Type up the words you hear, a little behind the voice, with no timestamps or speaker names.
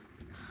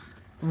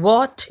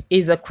What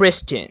is a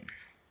Christian?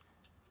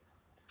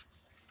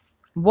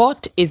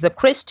 What is a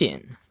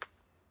Christian?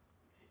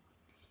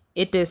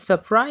 It is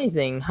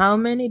surprising how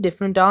many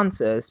different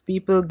answers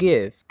people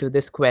give to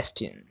this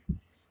question.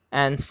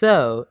 And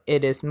so,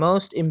 it is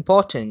most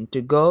important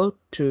to go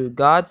to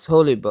God's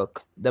holy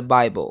book, the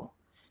Bible,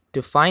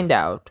 to find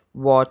out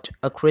what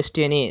a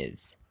Christian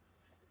is.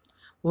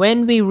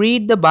 When we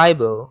read the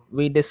Bible,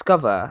 we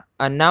discover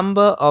a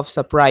number of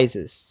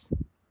surprises.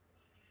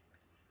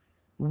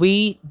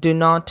 We do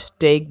not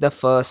take the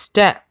first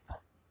step.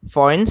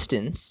 For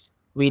instance,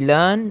 we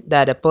learn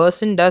that a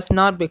person does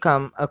not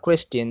become a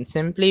Christian up,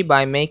 simply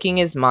by making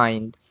his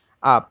mind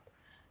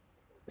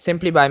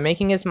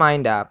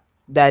up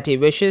that he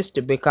wishes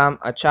to become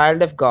a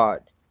child of God.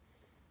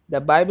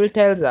 The Bible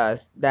tells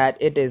us that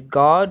it is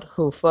God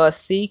who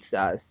first seeks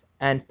us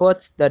and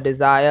puts the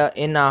desire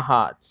in our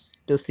hearts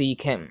to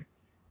seek him.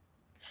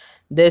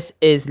 This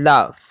is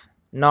love,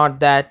 not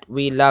that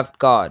we loved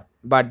God,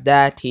 but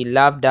that he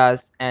loved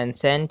us and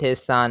sent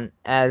his Son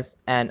as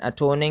an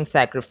atoning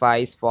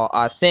sacrifice for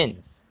our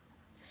sins.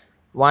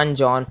 1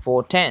 John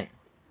 4:10.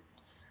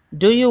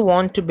 Do you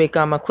want to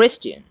become a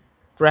Christian?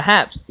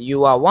 Perhaps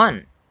you are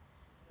one.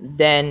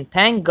 Then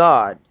thank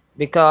God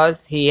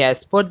because he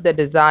has put the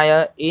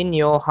desire in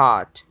your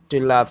heart to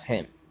love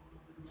him.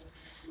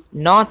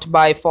 Not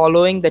by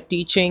following the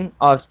teaching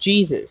of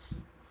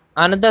Jesus.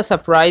 Another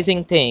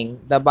surprising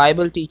thing the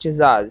Bible teaches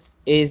us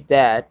is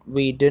that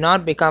we do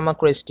not become a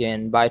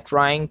Christian by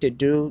trying to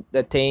do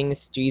the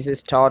things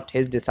Jesus taught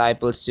his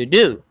disciples to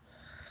do.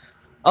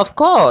 Of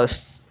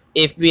course,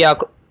 if we are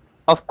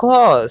of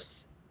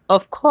course,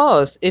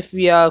 if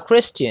we are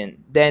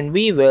Christian, then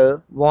we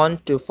will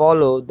want to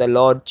follow the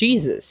Lord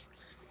Jesus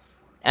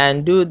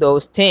and do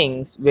those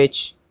things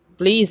which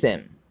please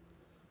him.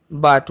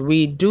 But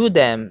we do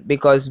them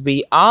because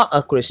we are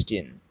a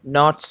Christian,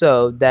 not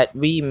so that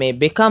we may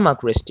become a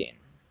Christian.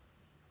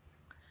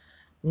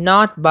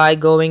 Not by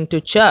going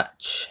to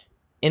church.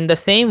 In the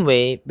same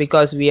way,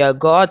 because we are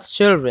God's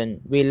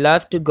children, we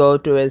love to go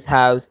to his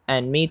house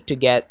and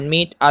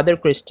meet other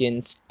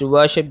Christians to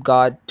worship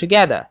God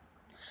together.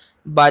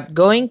 But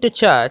going to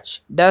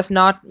church does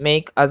not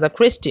make us a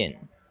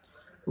Christian.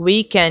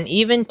 We can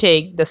even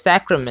take the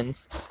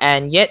sacraments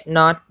and yet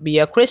not be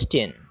a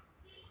Christian.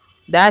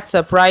 That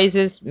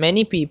surprises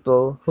many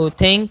people who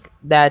think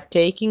that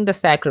taking the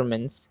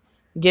sacraments,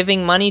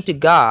 giving money to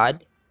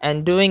God,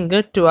 and doing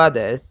good to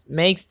others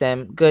makes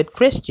them good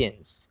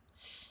Christians.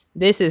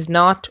 This is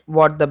not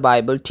what the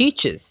Bible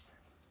teaches.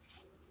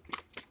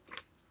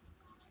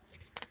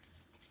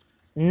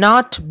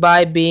 Not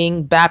by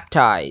being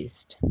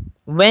baptized.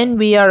 When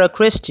we are a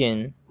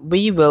Christian,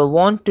 we will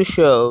want to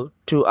show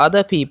to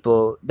other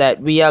people that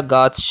we are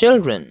God's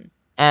children.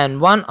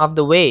 And one of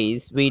the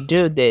ways we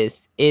do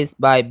this is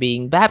by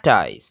being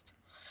baptized.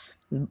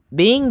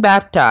 Being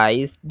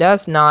baptized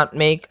does not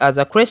make us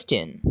a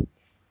Christian.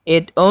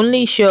 It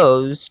only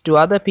shows to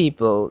other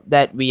people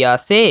that we are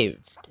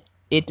saved.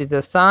 It is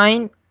a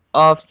sign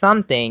of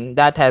something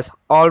that has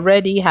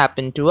already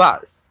happened to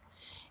us.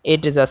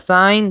 It is a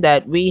sign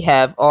that we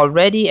have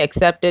already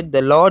accepted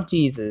the Lord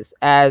Jesus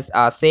as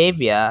our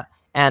Savior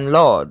and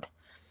Lord.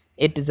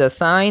 It is a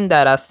sign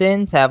that our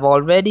sins have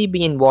already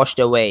been washed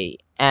away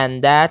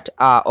and that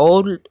our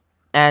old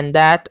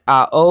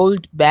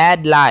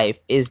bad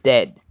life is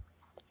dead.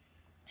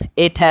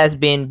 It has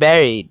been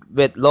buried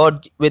with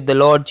the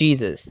Lord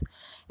Jesus,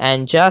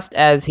 and just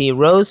as he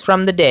rose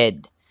from the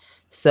dead,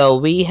 so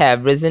we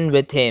have risen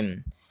with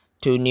him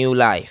to new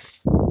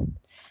life.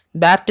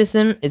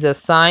 Baptism is a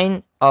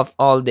sign of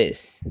all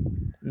this.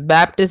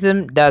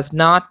 Baptism does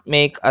not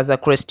make us a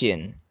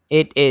Christian.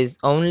 It is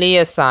only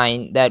a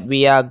sign that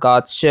we are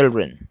God's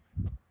children.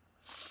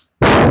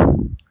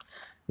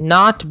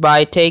 Not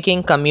by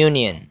taking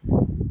communion.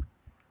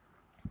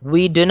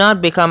 We do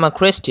not become a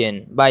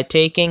Christian by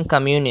taking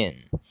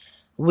communion.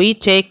 We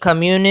take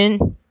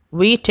communion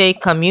we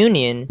take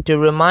communion to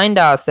remind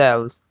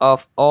ourselves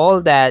of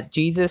all that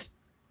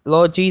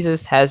Lord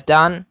Jesus has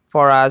done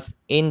for us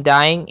in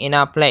dying in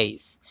our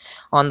place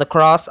on the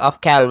cross of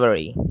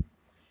Calvary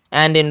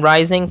and in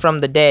rising from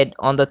the dead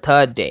on the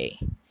third day.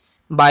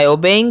 By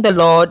obeying the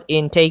Lord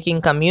in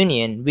taking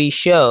communion, we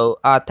show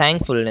our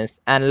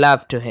thankfulness and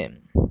love to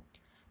him.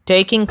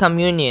 Taking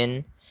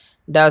communion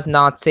does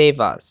not save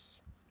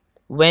us.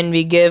 When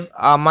we give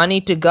our money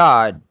to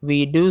God,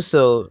 we do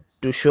so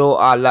to show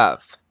our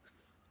love.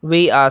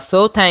 We are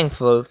so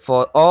thankful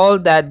for all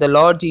that the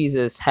Lord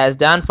Jesus has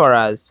done for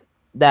us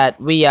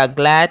that we are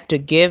glad to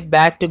give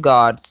back to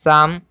God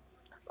some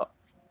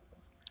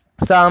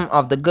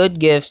of the good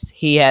gifts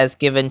he has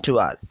given to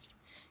us.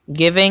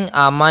 Giving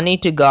our money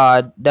to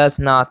God does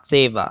not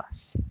save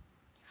us,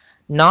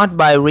 not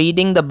by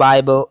reading the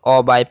Bible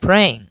or by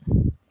praying.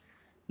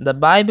 The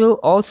Bible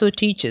also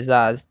teaches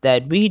us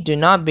that we do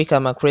not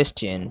become a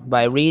Christian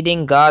by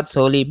reading God's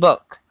holy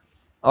book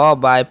or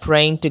by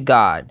praying to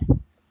God.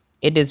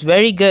 It is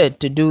very good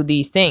to do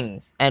these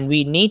things, and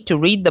we need to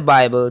read the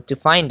Bible to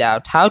find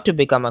out how to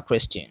become a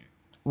Christian.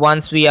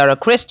 Once we are a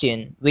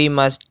Christian, we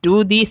must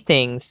do these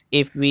things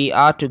if we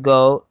are to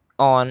go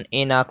on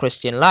in our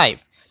Christian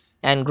life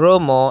and grow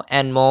more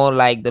and more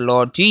like the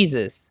Lord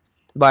Jesus.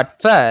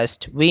 But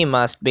first, we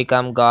must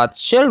become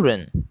God's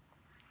children.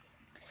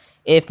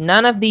 If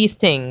none of these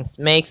things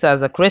makes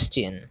us a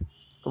Christian,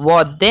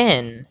 what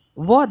then?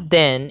 What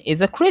then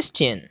is a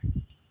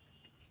Christian?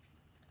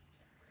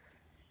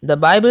 The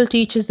Bible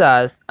teaches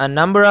us a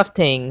number of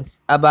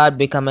things about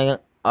becoming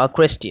a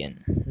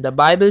Christian. The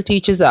Bible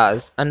teaches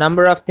us a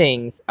number of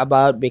things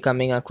about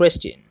becoming a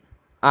Christian.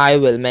 I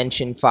will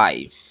mention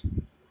five.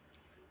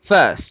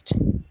 First,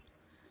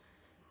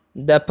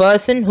 the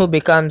person who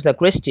becomes a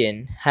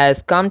Christian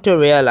has come to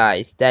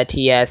realize that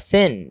he has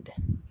sinned.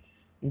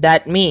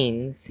 That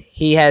means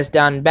he has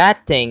done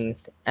bad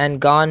things and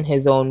gone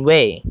his own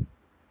way.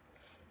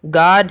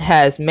 God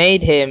has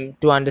made him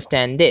to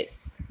understand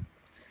this.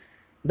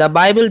 The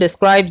Bible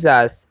describes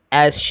us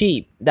as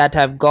sheep that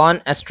have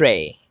gone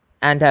astray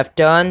and have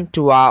turned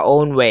to our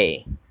own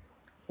way.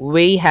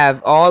 We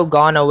have all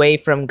gone away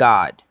from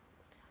God.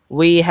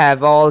 We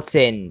have all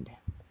sinned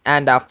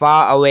and are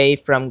far away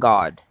from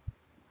God.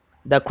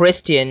 The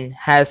Christian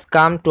has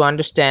come to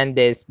understand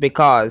this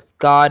because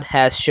God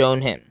has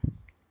shown him.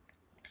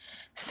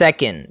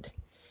 Second,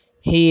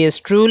 he is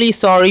truly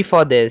sorry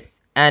for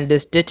this and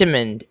is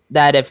determined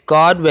that if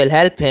God will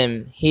help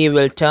him, he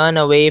will turn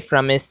away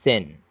from his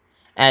sin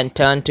and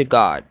turn to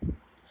God.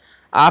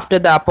 After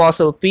the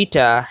Apostle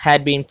Peter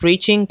had been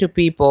preaching to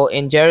people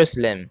in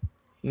Jerusalem,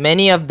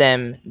 many of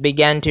them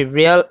began to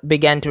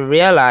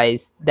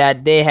realize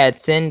that they had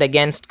sinned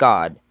against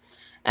God,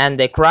 and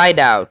they cried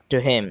out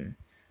to him,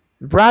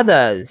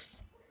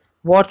 "Brothers,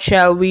 what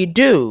shall we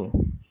do?"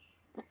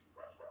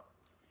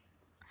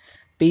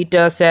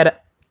 Peter said,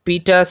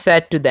 Peter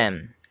said to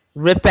them,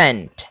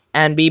 "Repent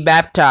and be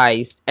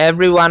baptized,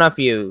 every one of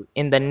you,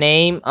 in the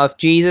name of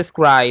Jesus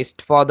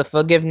Christ for the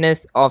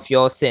forgiveness of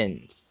your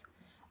sins."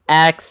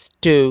 Acts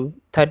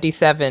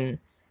 2:37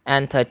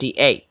 and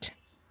 38.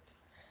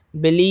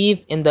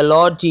 Believe in the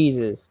Lord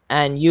Jesus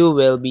and you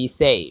will be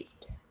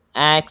saved.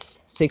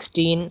 Acts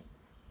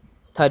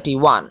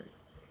 16:31.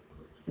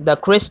 The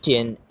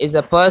Christian is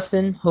a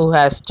person who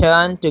has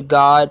turned to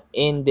God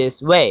in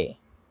this way.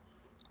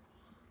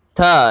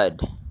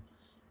 Third,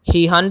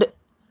 he und-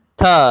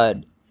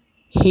 Third,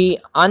 he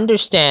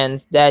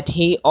understands that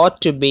he ought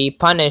to be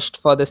punished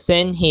for the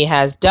sin he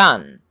has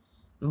done,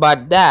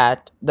 but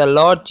that the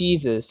Lord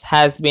Jesus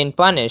has been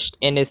punished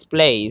in his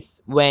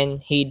place when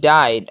he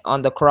died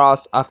on the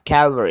cross of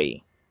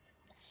Calvary.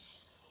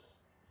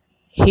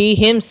 He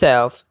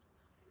himself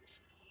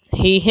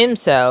he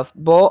himself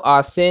bore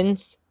our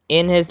sins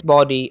in his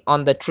body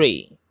on the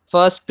tree.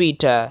 1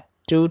 Peter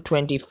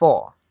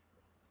 2:24.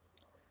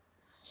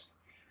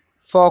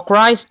 For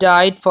Christ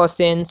died for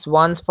sins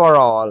once for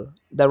all,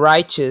 the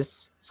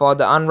righteous for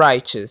the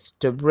unrighteous,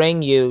 to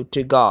bring you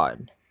to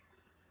God.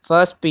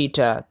 1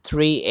 Peter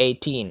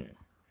 3:18.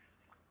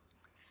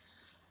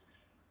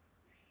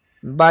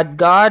 But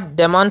God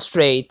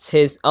demonstrates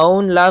his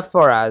own love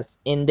for us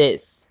in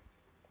this: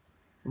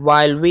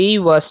 while we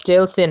were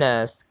still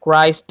sinners,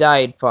 Christ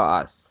died for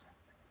us.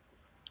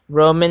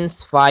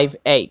 Romans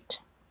 5:8.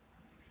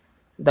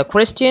 The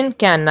Christian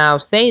can now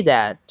say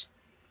that,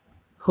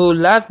 "Who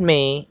loved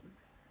me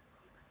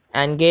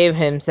and gave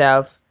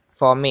himself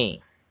for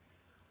me."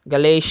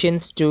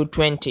 Galatians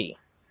 2:20.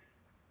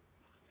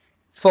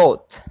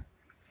 Fourth,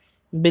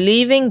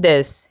 believing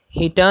this,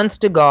 he turns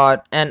to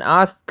God and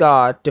asks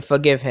God to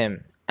forgive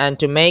him and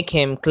to make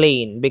him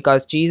clean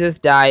because Jesus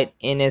died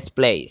in his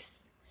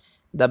place.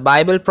 The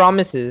Bible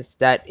promises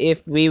that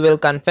if we will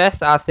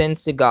confess our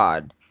sins to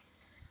God,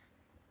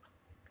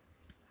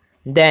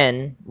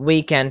 then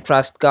we can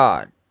trust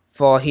God,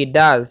 for he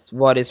does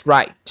what is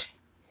right.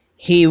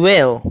 He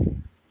will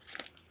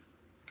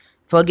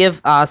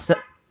forgive us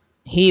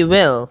He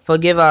will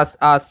forgive us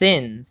our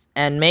sins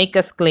and make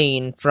us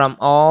clean from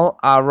all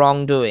our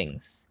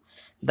wrongdoings.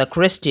 The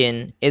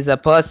Christian is a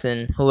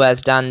person who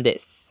has done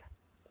this.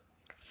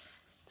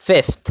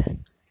 Fifth,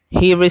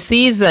 he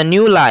receives a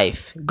new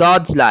life,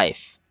 God's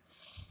life.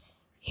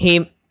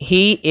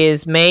 He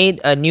is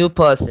made a new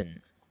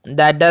person.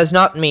 That does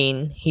not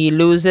mean he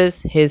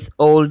loses his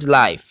old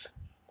life.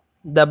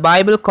 The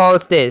Bible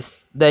calls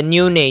this the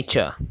new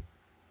nature.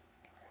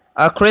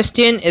 A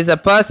Christian is a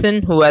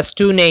person who has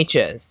two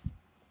natures: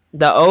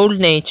 the old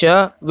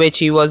nature which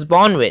he was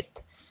born with,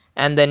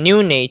 and the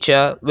new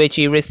nature which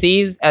he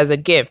receives as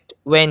a gift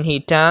when he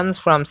turns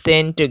from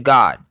sin to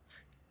God.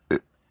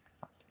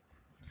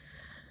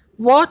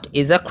 What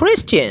is a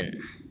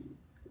Christian?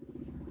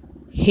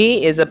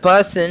 He is a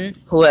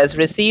person who has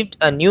received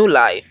a new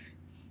life.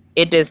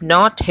 It is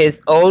not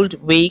his old,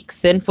 weak,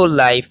 sinful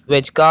life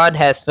which God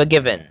has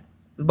forgiven,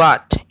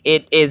 but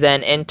it is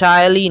an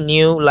entirely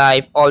new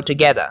life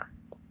altogether.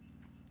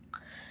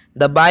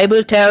 The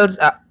Bible tells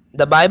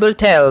the Bible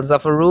tells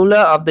of a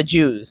ruler of the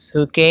Jews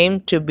who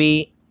came to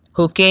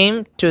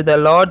the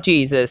Lord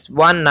Jesus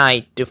one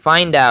night to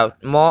find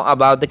out more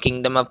about the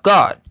kingdom of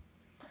God.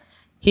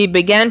 He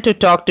began to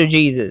talk to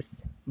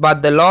Jesus.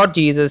 But the Lord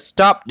Jesus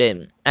stopped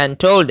him and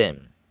told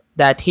him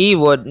that he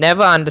would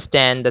never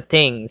understand the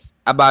things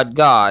about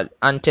God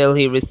until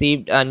he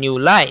received a new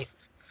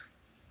life.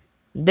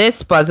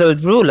 This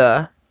puzzled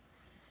ruler,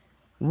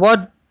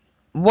 what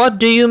what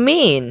do you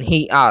mean?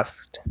 He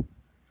asked.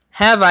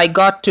 Have I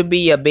got to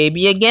be a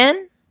baby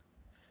again?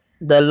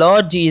 The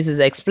Lord Jesus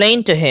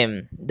explained to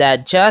him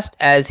that just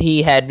as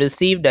he had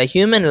received a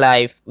human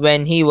life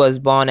when he was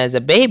born as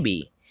a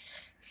baby,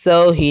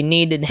 so he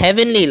needed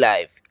heavenly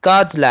life,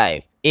 God's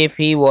life, if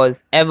he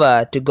was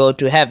ever to go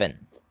to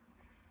heaven.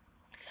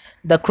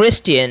 The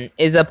Christian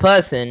is a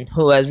person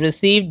who has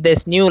received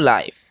this new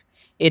life.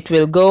 It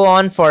will go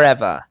on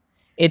forever.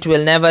 It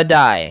will never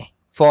die,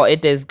 for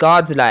it is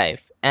God's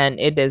life and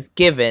it is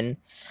given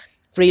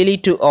freely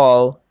to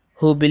all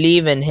who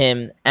believe in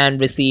Him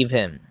and receive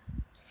Him.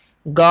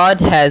 God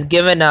has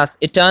given us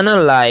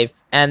eternal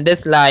life, and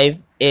this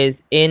life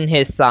is in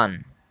His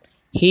Son.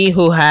 He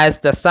who has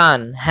the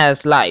Son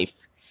has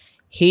life.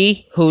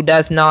 He who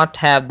does not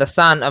have the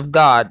Son of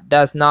God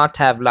does not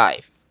have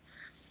life.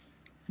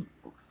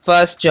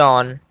 1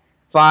 John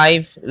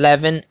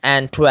 5:11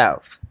 and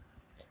 12.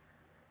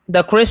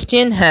 The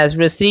Christian has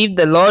received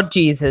the Lord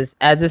Jesus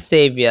as a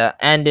Savior,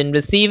 and in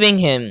receiving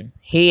Him,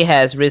 he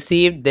has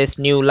received this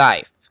new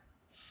life.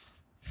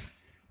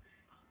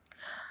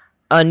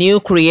 A new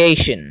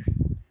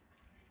creation.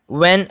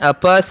 When a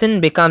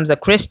person becomes a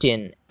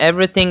Christian,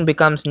 everything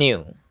becomes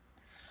new.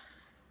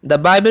 The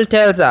Bible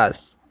tells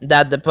us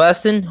that the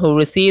person who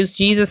receives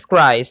Jesus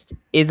Christ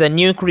is a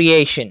new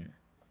creation.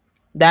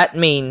 That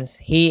means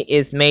he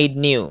is made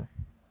new.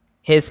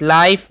 His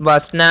life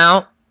must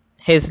now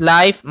his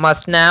life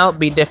must now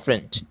be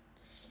different.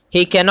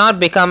 He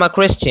cannot become a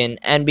Christian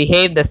and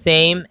behave the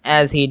same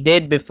as he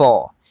did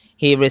before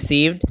he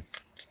received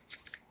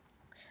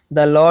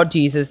the Lord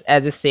Jesus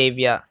as a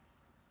Savior.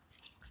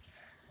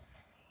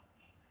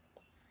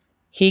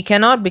 He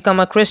cannot become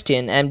a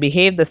Christian and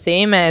behave the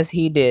same as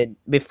he did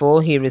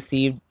before he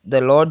received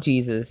the Lord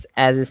Jesus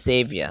as a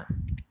Savior.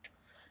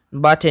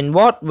 But in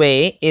what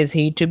way is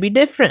he to be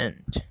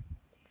different?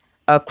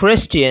 A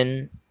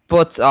Christian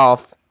puts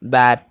off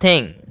bad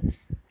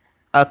things.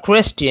 A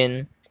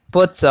Christian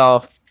puts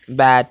off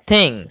bad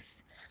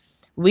things.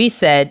 We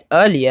said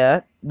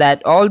earlier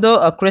that although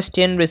a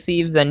Christian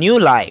receives a new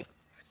life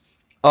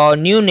or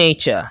new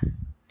nature,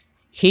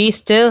 he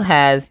still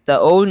has the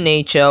old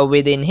nature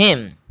within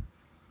him,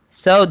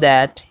 so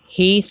that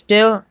he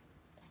still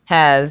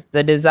has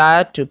the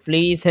desire to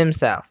please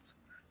himself.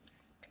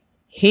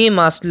 He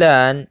must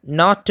learn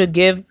not to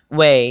give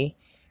way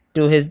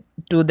to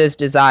this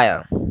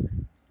desire.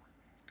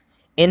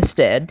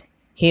 Instead,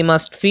 he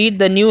must feed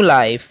the new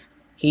life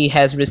he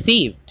has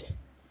received.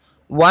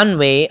 One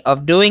way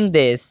of doing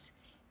this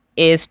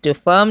is to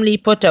firmly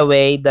put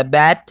away the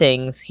bad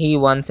things he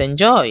once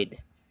enjoyed,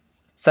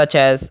 such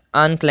as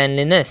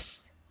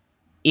uncleanliness,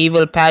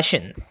 evil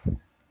passions,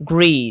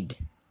 greed,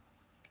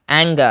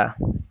 anger,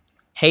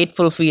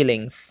 hateful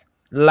feelings,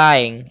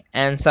 lying,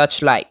 and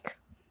such like.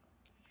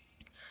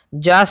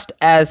 Just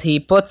as he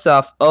puts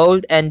off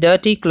old and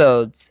dirty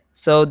clothes,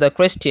 so the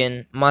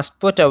Christian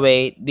must put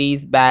away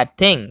these bad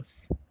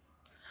things.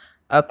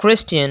 A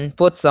Christian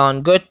puts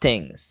on good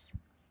things.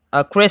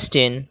 A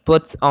Christian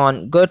puts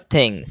on good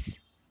things.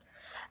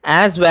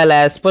 As well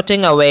as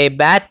putting away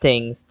bad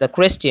things, the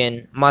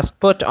Christian must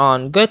put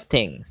on good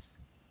things.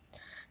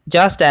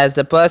 Just as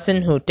the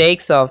person who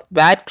takes off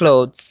bad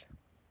clothes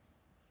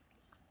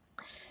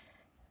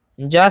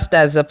Just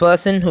as the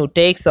person who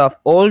takes off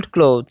old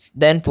clothes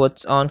then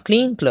puts on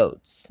clean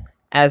clothes.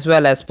 As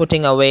well as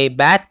putting away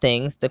bad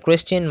things, the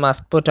Christian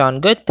must put on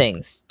good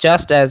things.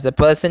 Just as the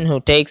person who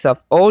takes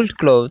off old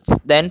clothes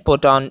then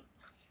puts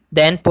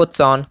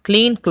on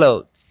clean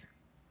clothes.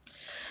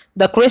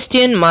 The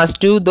Christian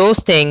must do those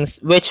things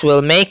which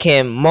will make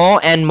him more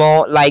and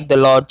more like the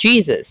Lord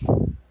Jesus.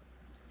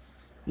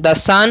 The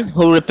son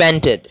who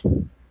repented.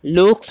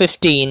 Luke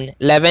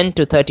 15:11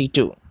 to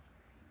 32.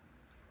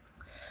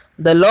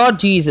 The Lord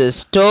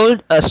Jesus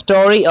told a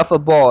story of a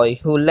boy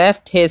who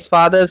left his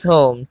father's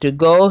home to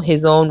go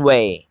his own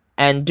way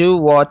and do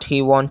what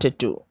he wanted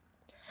to.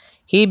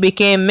 He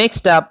became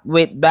mixed up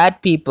with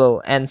bad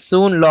people and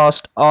soon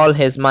lost all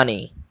his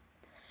money.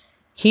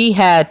 He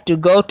had to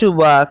go to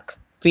work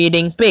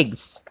feeding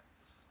pigs.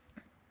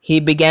 He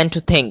began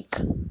to think.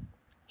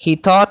 He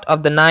thought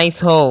of the nice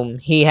home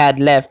he had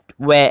left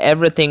where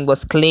everything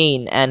was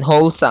clean and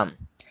wholesome,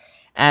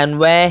 and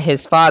where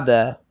his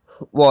father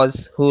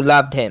was who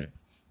loved him.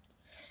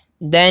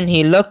 Then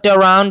he looked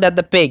around at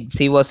the pigs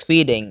he was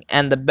feeding,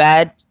 and the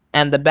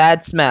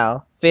bad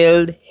smell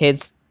filled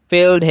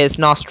his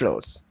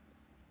nostrils.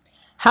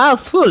 How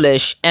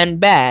foolish and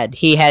bad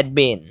he had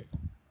been.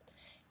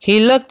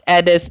 He looked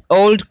at his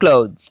old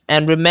clothes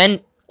and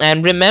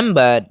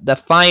remembered the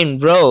fine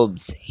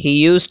robes he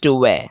used to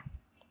wear.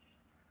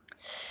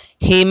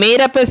 He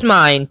made up his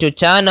mind to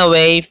turn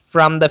away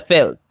from the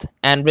filth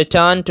and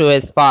return to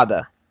his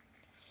father.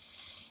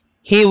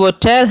 He would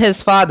tell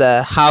his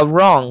father how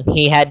wrong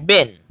he had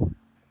been,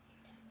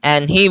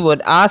 and he would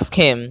ask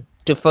him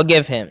to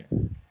forgive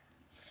him.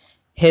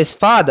 his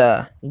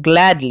father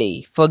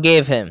gladly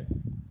forgave him.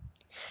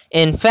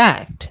 In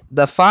fact,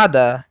 the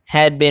father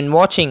had been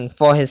watching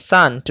for his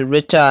son to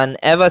return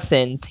ever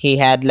since he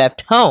had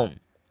left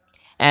home,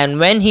 and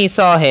when he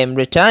saw him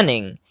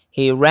returning,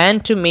 he ran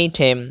to meet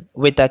him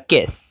with a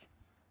kiss.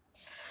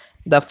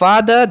 The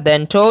father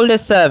then told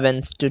his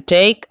servants to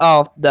take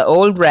off the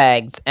old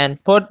rags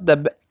and put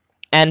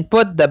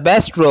the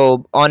best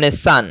robe on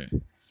his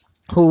son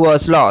who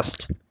was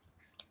lost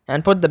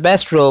and put the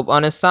best robe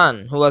on his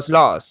son who was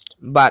lost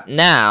but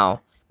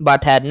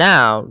had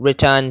now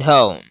returned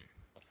home.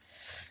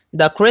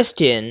 The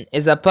Christian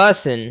is a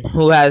person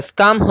who has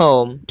come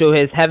home to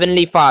his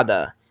heavenly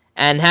Father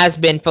and has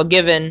been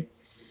forgiven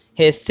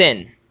his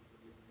sin.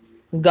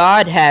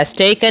 God has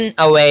taken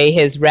away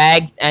his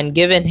rags and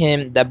given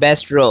him the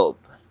best robe.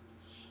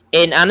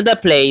 In another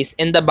place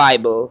in the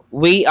Bible,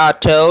 we are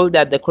told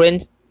that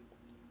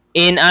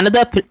in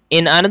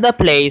another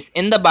place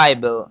in the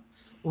Bible,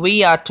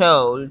 we are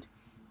told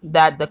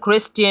that the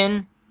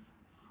Christian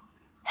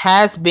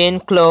has been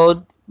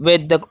clothed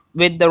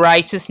with the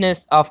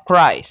righteousness of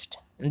Christ.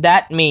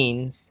 That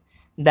means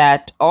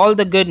that all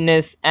the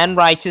goodness and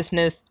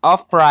righteousness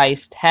of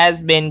Christ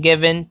has been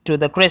given to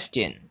the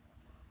Christian.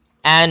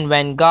 And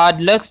when God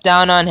looks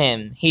down on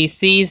him, he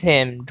sees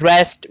him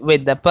dressed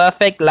with the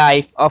perfect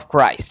life of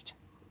Christ.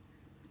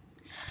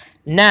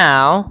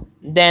 Now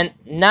then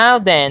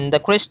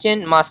the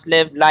Christian must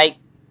live like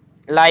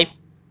life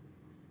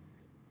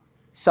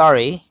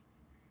sorry.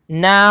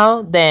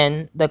 Now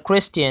then the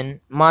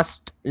Christian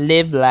must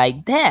live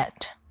like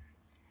that.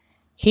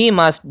 He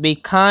must be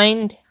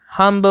kind,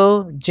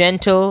 humble,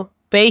 gentle,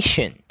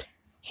 patient.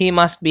 He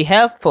must be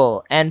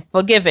helpful and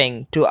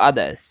forgiving to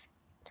others.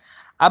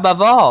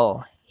 Above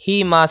all,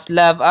 he must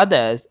love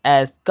others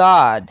as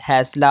God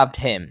has loved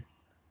him.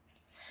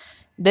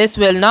 This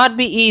will not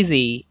be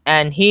easy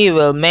and he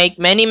will make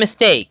many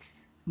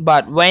mistakes,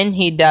 but when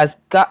he does,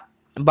 God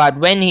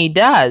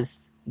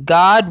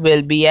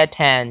will be at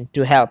hand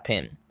to help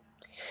him.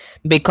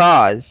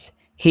 Because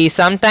he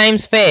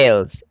sometimes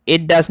fails,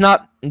 it does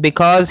not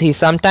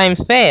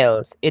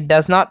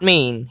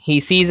mean he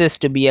ceases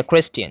to be a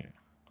Christian.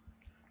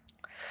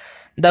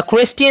 The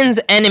Christian's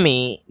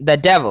enemy, the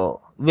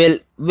devil, will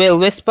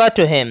whisper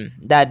to him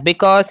that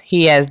because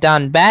he has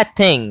done bad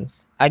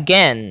things,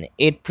 again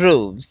it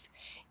proves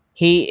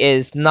he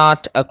is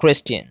not a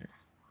Christian.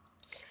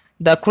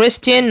 The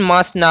Christian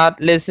must not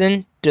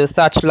listen to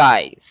such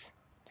lies.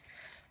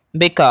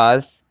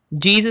 Because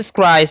Jesus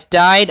Christ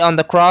died on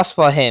the cross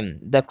for him,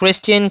 the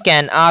Christian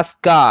can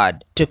ask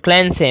God to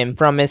cleanse him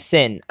from his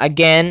sin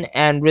again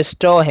and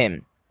restore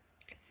him.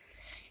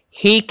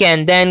 He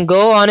can then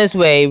go on his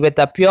way with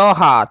a pure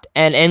heart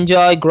and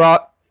enjoy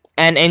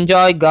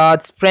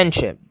God's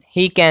friendship.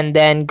 He can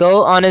then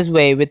go on his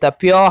way with a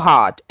pure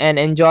heart and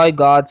enjoy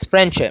God's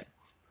friendship.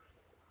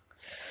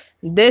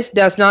 This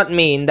does not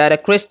mean that a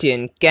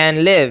Christian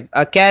can live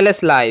a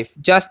careless life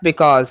just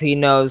because he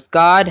knows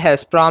God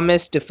has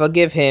promised to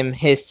forgive him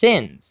his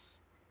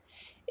sins.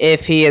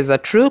 If he is a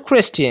true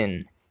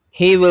Christian,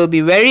 he will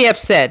be very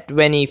upset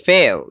when he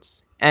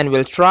fails and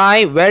will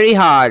try very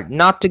hard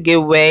not to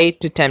give way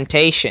to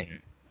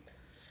temptation.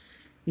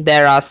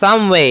 There are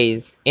some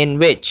ways in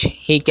which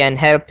he can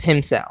help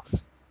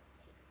himself.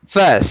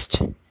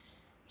 First,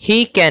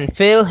 he can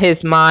fill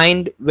his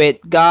mind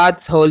with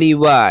God's holy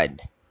word.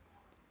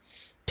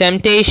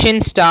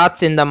 Temptation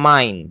starts in the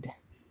mind.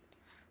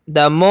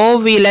 The more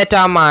we let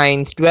our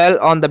minds dwell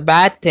on the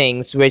bad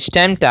things which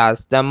tempt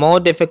us, the more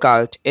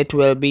difficult it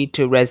will be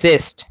to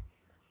resist.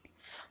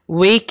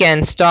 We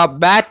can stop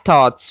bad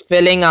thoughts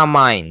filling our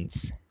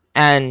minds,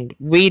 and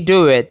we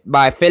do it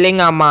by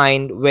filling our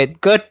mind with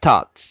good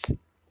thoughts.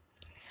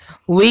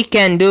 We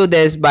can do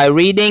this by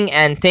reading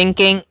and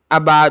thinking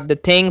about the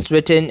things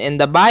written in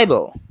the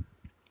Bible.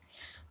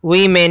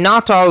 We may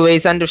not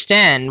always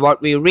understand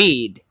what we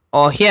read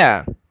or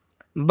hear,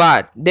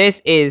 but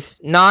this is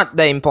not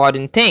the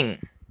important thing.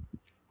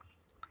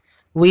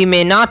 We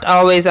may not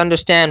always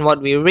understand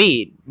what we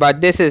read,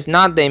 but this is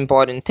not the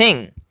important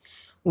thing.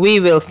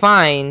 We will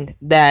find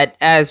that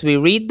as we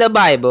read the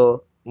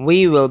Bible,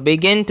 we will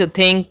begin to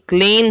think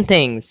clean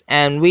things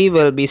and we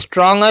will be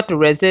stronger to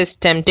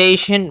resist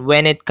temptation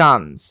when it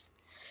comes.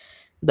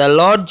 The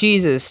Lord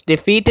Jesus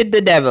defeated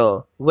the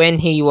devil when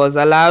he was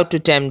allowed to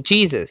tempt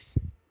Jesus.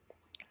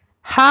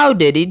 How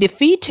did he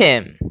defeat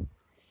him?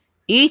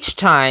 Each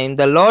time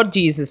the Lord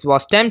Jesus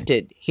was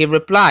tempted, he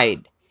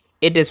replied,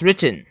 "It is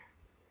written,"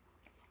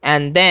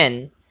 and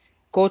then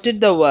quoted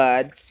the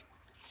words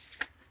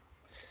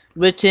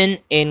written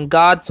in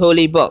God's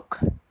holy book,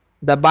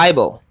 the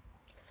Bible.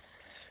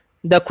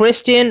 The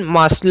Christian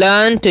must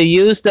learn to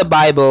use the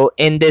Bible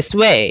in this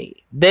way.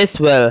 This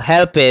will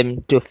help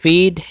him to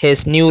feed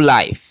his new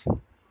life.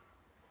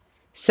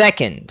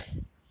 Second,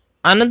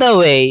 another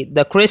way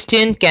the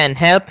Christian can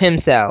help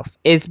himself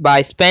is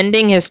by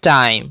spending his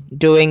time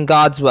doing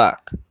God's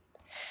work.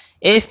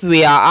 If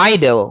we are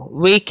idle,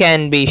 we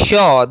can be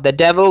sure the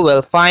devil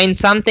will find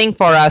something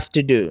for us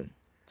to do,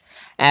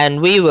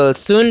 and we will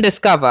soon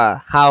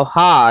discover how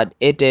hard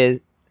it is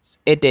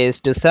it is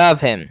to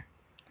serve Him.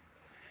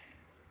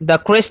 The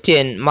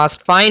Christian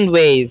must find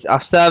ways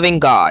of serving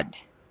God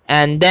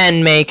and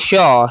then make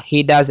sure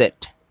he does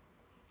it.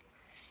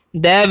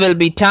 There will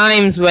be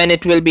times when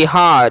it will be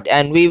hard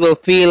and we will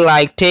feel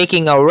like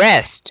taking a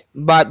rest,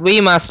 but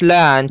we must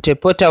learn to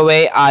put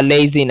away our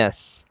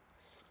laziness.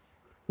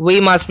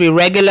 We must be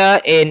regular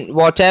in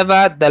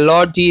whatever the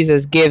Lord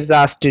Jesus gives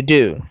us to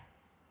do.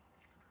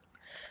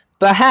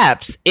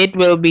 Perhaps it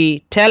will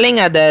be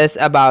telling others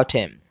about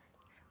Him.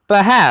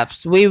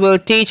 Perhaps we will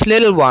teach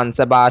little ones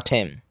about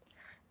Him.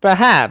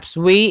 Perhaps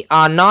we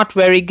are not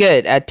very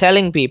good at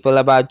telling people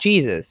about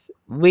Jesus.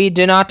 We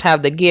do not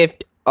have the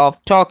gift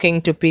of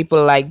talking to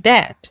people like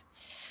that.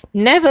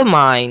 Never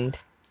mind.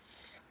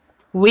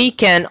 We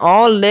can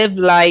all live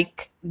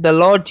like the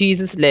Lord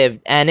Jesus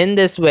lived, and in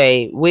this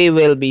way, we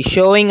will be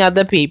showing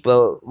other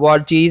people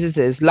what Jesus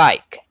is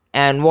like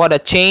and what a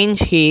change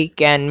He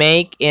can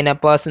make in a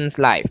person's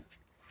life.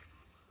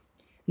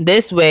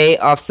 This way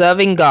of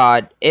serving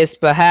God is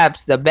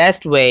perhaps the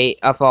best way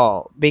of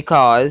all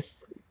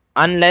because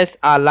unless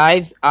our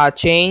lives are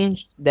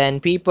changed, then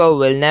people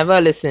will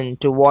never listen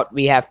to what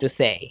we have to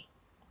say.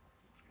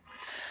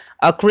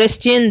 A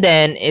Christian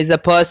then is a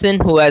person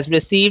who has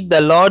received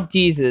the Lord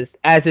Jesus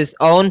as his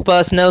own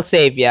personal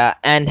Savior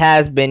and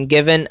has been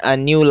given a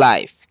new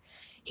life.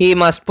 He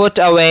must put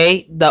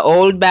away the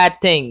old bad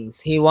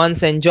things he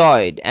once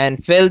enjoyed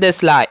and fill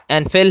his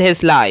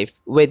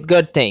life with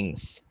good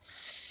things.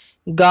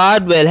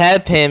 God will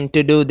help him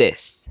to do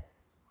this.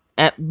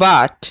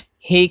 But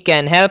he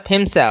can help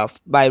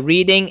himself by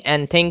reading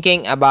and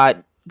thinking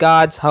about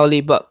God's holy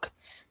book,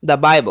 the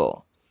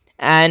Bible,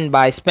 and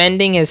by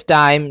spending his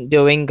time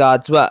doing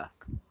God's work.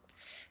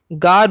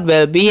 God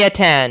will be at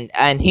hand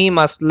and he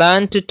must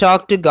learn to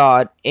talk to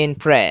God in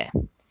prayer.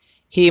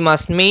 He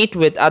must meet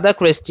with other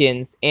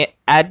Christians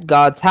at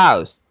God's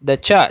house, the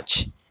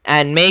church,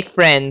 and make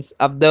friends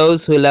of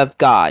those who love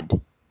God.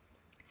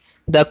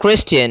 The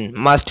Christian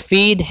must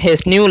feed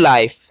his new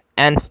life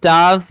and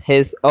starve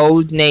his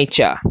old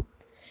nature.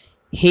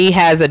 He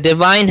has a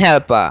divine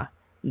helper,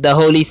 the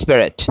Holy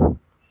Spirit.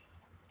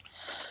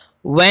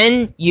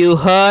 When you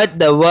heard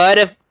the word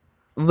of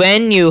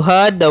when you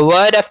heard the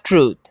word of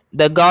truth,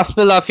 the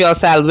gospel of your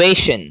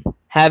salvation,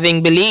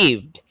 having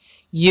believed,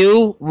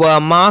 you were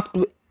marked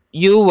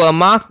you were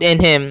marked in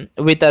him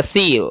with a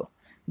seal,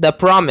 the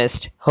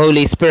promised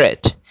Holy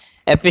Spirit.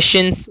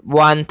 Ephesians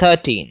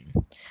 1:13.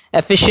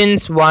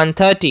 Ephesians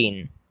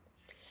 1:13.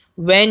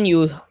 When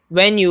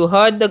you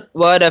heard the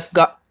word of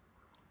God,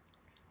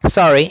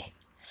 sorry,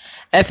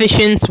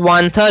 Ephesians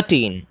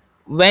 1:13.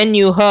 When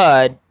you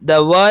heard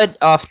the word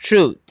of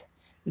truth,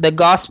 the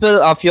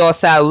gospel of your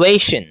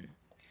salvation,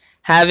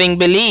 having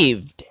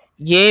believed,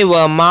 ye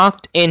were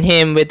marked in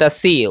him with a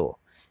seal,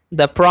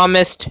 the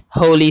promised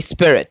Holy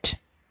Spirit.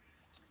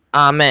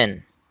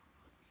 Amen.